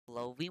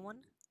everyone.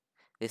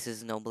 This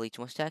is Noble H.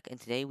 Mustak, and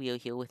today we are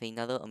here with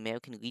another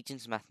American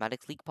Legion's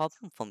Mathematics League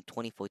problem from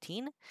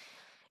 2014.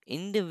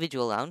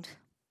 Individual round.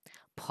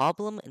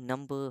 Problem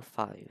number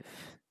 5.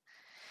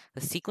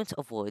 The sequence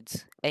of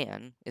words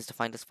an is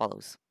defined as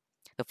follows.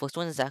 The first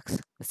one is x,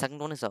 the second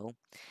one is o,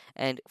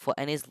 and for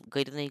n is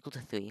greater than or equal to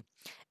 3,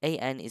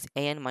 an is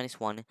an minus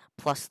 1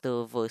 plus the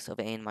reverse of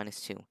an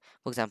minus 2.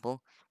 For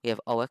example, we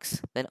have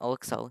ox, then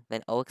oxo,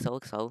 then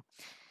oxoxo,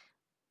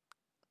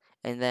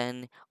 and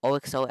then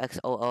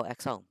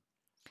oxoxooxo.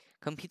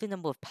 Compute the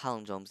number of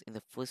palindromes in the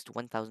first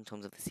 1000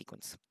 terms of the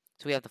sequence.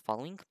 So we have the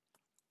following.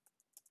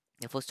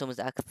 The first term is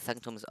x, the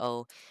second term is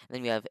o, and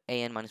then we have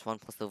an minus 1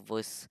 plus the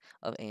reverse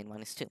of an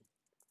minus 2.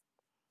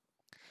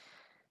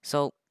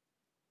 So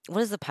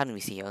what is the pattern we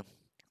see here?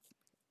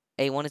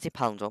 A1 is a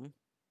palindrome,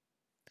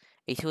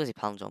 A2 is a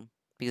palindrome,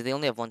 because they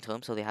only have one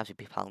term, so they have to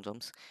be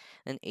palindromes.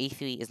 Then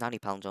A3 is not a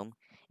palindrome,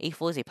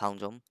 A4 is a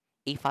palindrome,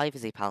 A5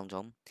 is a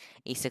palindrome,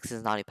 A6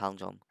 is not a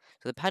palindrome.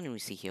 So the pattern we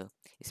see here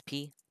is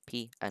P,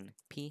 P, N,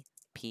 P,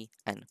 P,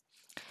 N.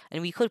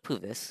 And we could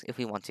prove this if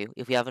we want to,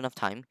 if we have enough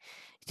time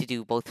to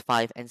do both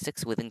 5 and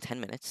 6 within 10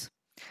 minutes.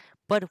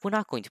 But we're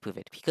not going to prove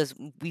it because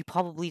we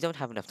probably don't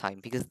have enough time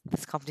because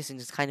this competition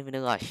is kind of in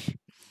a rush.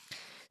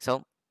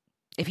 So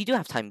if you do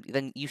have time,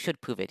 then you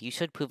should prove it. You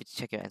should prove it to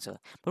check your answer.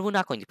 But we're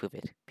not going to prove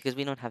it because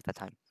we don't have that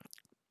time.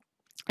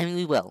 I mean,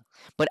 we will,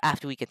 but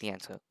after we get the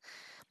answer.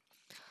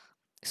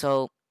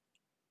 So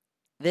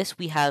this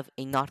we have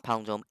a not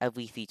palindrome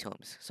every 3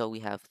 terms. So we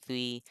have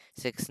 3,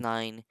 6,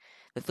 9.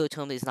 The third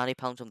term is not a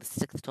palindrome. The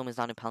sixth term is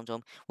not a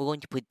palindrome. We're going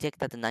to predict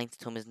that the ninth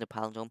term isn't a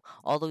palindrome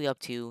all the way up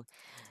to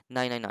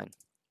 999.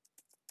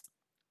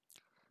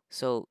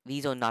 So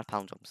these are not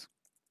palindromes.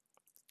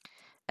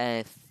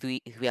 And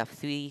we have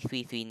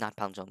 333 not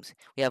palindromes.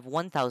 We have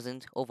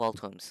 1,000 overall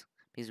terms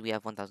because we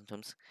have 1,000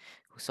 terms.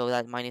 So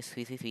that minus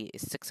 333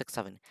 is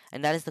 667,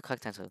 and that is the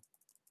correct answer.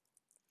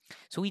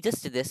 So we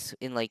just did this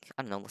in like,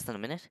 I don't know, less than a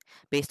minute,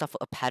 based off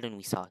a pattern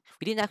we saw.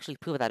 We didn't actually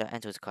prove that our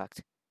answer is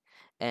correct,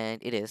 and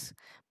it is,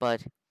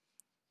 but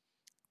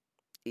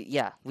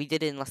yeah, we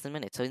did it in less than a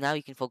minute. So now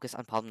you can focus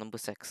on problem number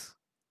 6.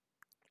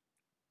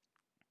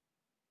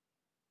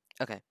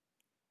 Okay.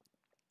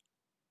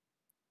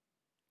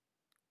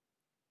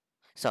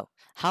 So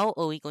how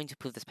are we going to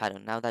prove this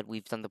pattern now that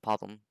we've done the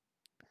problem?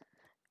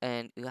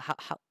 And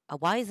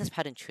why is this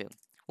pattern true?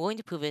 We're going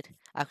to prove it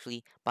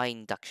actually by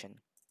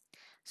induction.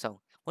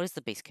 So what is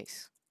the base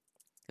case?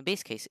 The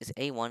base case is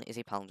A1 is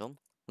a palindrome.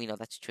 We know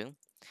that's true.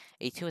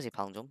 A2 is a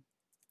palindrome.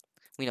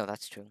 We know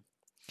that's true.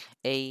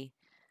 A3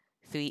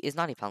 is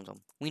not a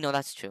palindrome. We know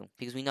that's true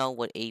because we know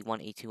what A1,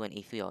 A2, and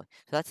A3 are.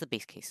 So that's the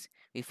base case.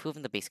 We've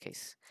proven the base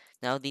case.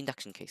 Now the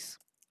induction case.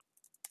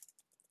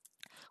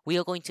 We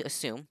are going to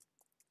assume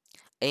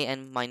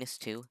an minus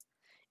 2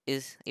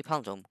 is a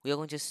palindrome. We are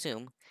going to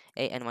assume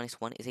an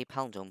minus 1 is a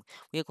palindrome.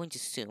 We are going to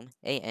assume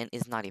an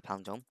is not a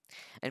palindrome.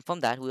 And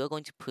from that, we are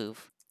going to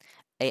prove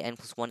an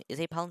plus 1 is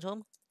a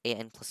palindrome,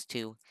 an plus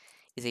 2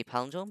 is a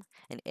palindrome,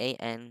 and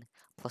an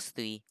plus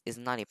 3 is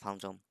not a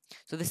palindrome.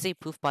 So this is a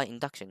proof by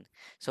induction.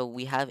 So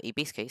we have a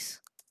base case.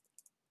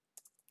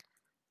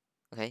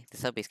 Okay,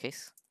 this is our base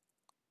case.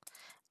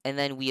 And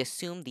then we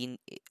assume the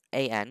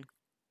an.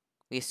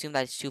 We assume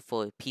that it's true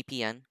for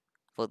ppn,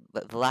 for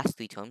the last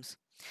 3 terms.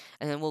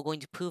 And then we're going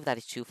to prove that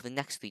it's true for the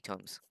next 3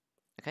 terms.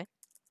 Okay?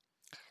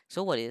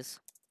 So what is...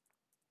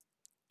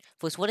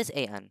 First, what is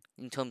an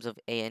in terms of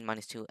an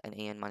minus 2 and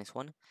an minus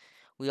 1?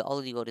 We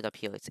already wrote it up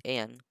here. It's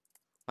an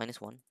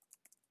minus 1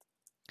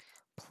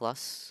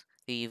 plus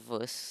the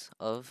reverse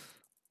of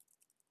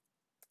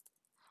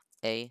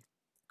an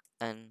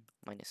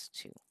minus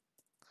 2.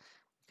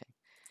 Okay,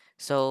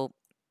 so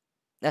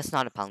that's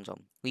not a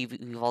palindrome.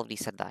 We've already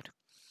said that.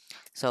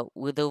 So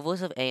with the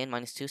reverse of an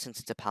minus 2, since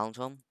it's a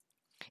palindrome,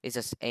 it's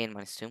just an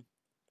minus 2.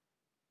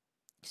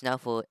 So now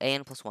for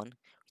an plus 1, we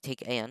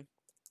take an,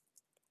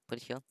 put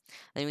it here,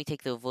 and then we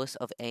take the reverse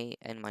of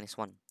an minus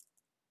 1.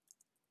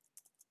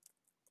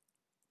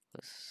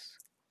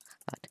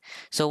 That.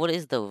 So what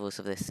is the reverse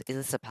of this? Is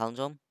this a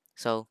palindrome?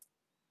 So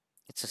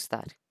it's just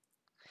that.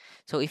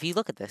 So if you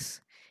look at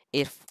this,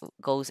 it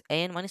goes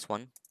an minus 1,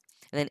 and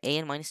then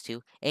an minus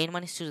 2. An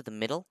minus 2 to the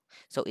middle,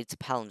 so it's a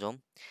palindrome,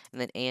 and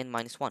then an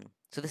minus 1.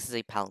 So this is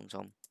a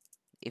palindrome.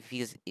 If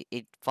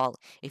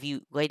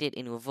you write it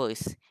in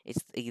reverse,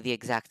 it's the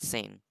exact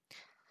same.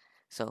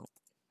 So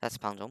that's a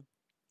palindrome.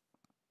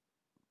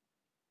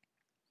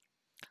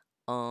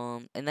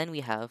 And then we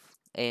have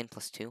an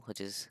plus 2,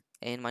 which is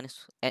an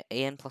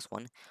plus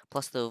 1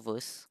 plus the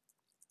reverse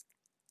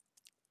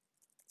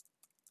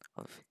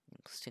of an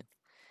plus 2.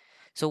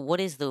 So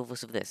what is the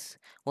reverse of this?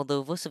 Well, the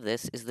reverse of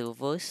this is the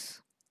reverse.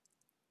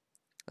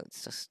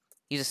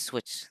 You just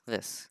switch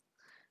this,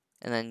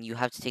 and then you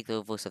have to take the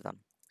reverse of them.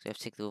 So you have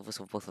to take the reverse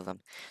of both of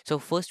them. So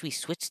first we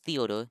switch the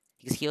order,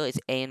 because here it's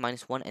an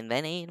minus 1 and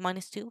then an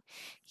minus 2.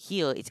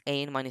 Here it's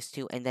an minus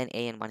 2 and then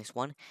an minus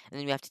 1. And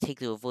then we have to take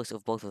the reverse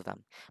of both of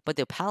them. But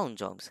they're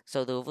palindromes,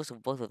 so the reverse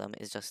of both of them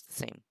is just the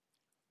same.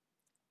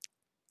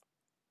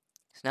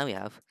 So now we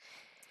have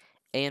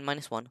an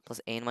minus 1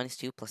 plus an minus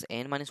 2 plus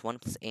an minus 1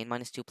 plus an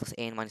minus 2 plus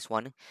an minus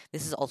 1.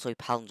 This is also a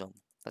palindrome.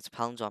 That's a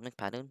palindromic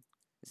pattern.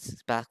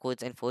 It's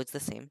backwards and forwards the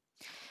same.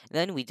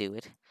 Then we do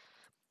it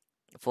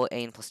for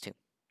an plus 2.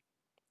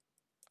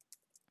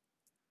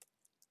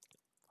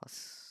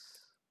 Plus...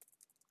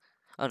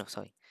 Oh no,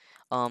 sorry.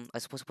 I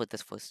was supposed to put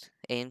this first.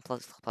 An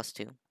plus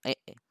 2.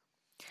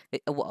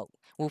 Well,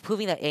 we're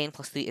proving that an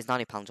plus 3 is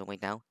not a palindrome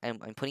right now. I'm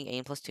putting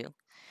an plus 2. And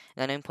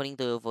then I'm putting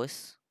the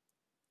reverse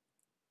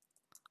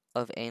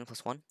of an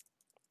plus 1.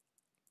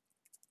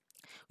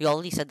 We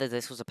already said that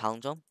this was a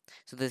palindrome,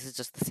 so this is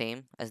just the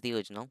same as the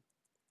original.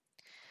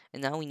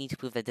 And now we need to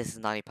prove that this is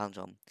not a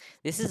palindrome.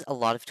 This is a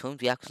lot of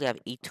terms. We actually have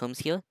 8 terms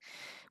here.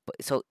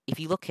 But so if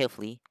you look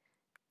carefully,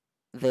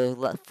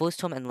 the first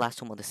term and the last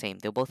term are the same.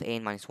 They're both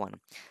an minus 1.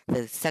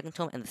 The second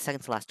term and the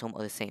second to last term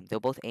are the same. They're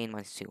both an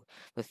minus 2.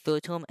 The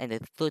third term and the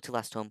third to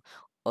last term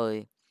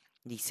are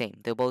the same.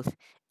 They're both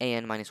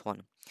an minus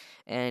 1.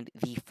 And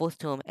the fourth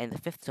term and the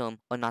fifth term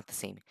are not the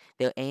same.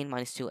 They're an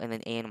minus 2 and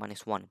then an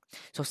minus 1.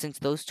 So since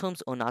those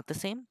terms are not the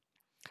same,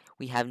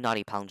 we have not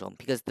a palindrome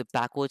because the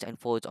backwards and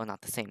forwards are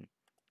not the same.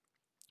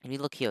 And we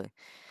look here,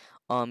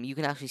 you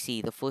can actually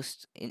see the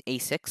first in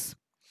A6,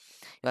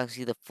 you actually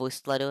see the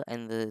first letter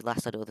and the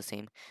last letter are the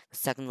same. The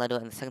second letter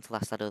and the second to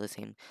last letter are the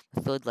same.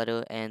 The third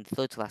letter and the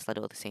third to last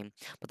letter are the same.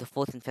 But the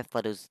fourth and fifth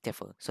letters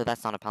differ, so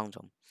that's not a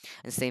palindrome.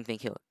 And the same thing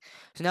here.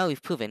 So now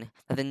we've proven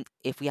that then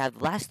if we have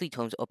the last 3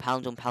 terms are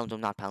palindrome,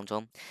 palindrome, not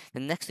palindrome, the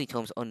next 3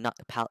 terms are not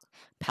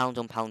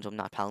palindrome, palindrome,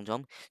 not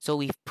palindrome. So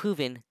we've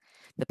proven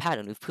the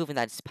pattern. We've proven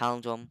that it's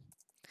palindrome,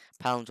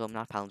 palindrome,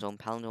 not palindrome,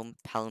 palindrome,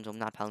 palindrome,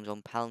 not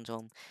palindrome,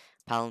 palindrome,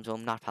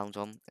 palindrome, not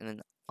palindrome, and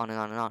then on and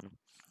on and on.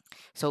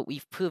 So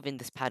we've proven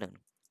this pattern.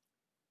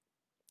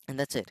 And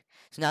that's it.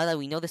 So now that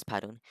we know this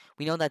pattern,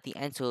 we know that the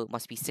answer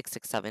must be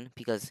 667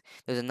 because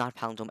there's a not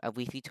palindrome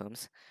every 3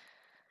 terms.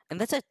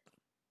 And that's it.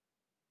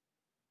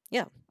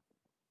 Yeah.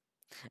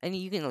 And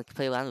you can like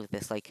play around with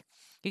this. Like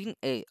you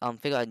can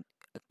figure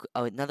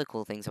out another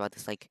cool things about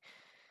this. Like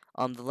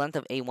the length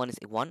of A1 is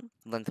 1,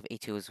 the length of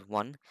A2 is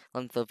 1, the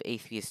length of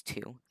A3 is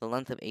 2, the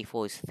length of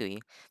A4 is 3,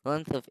 the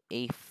length of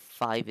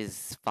A5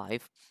 is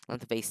 5, the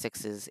length of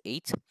A6 is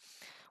 8.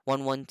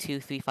 1, 1,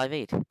 2, 3, 5,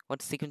 8.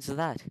 What sequence is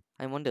that?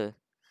 I wonder.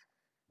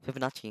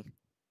 Fibonacci.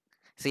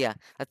 So yeah,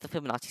 that's the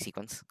Fibonacci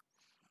sequence.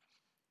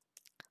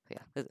 So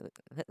yeah,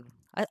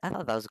 I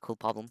thought that was a cool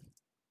problem.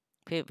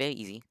 Very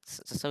easy.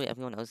 So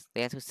everyone knows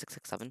the answer is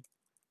 667.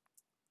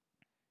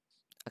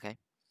 Okay,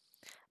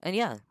 and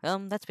yeah,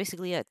 that's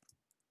basically it.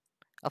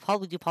 I'll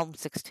probably do problem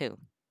 6 too.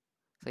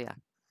 So yeah,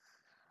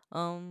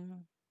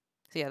 um,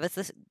 so yeah, that's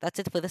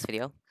it for this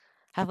video.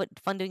 Have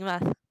fun doing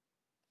math.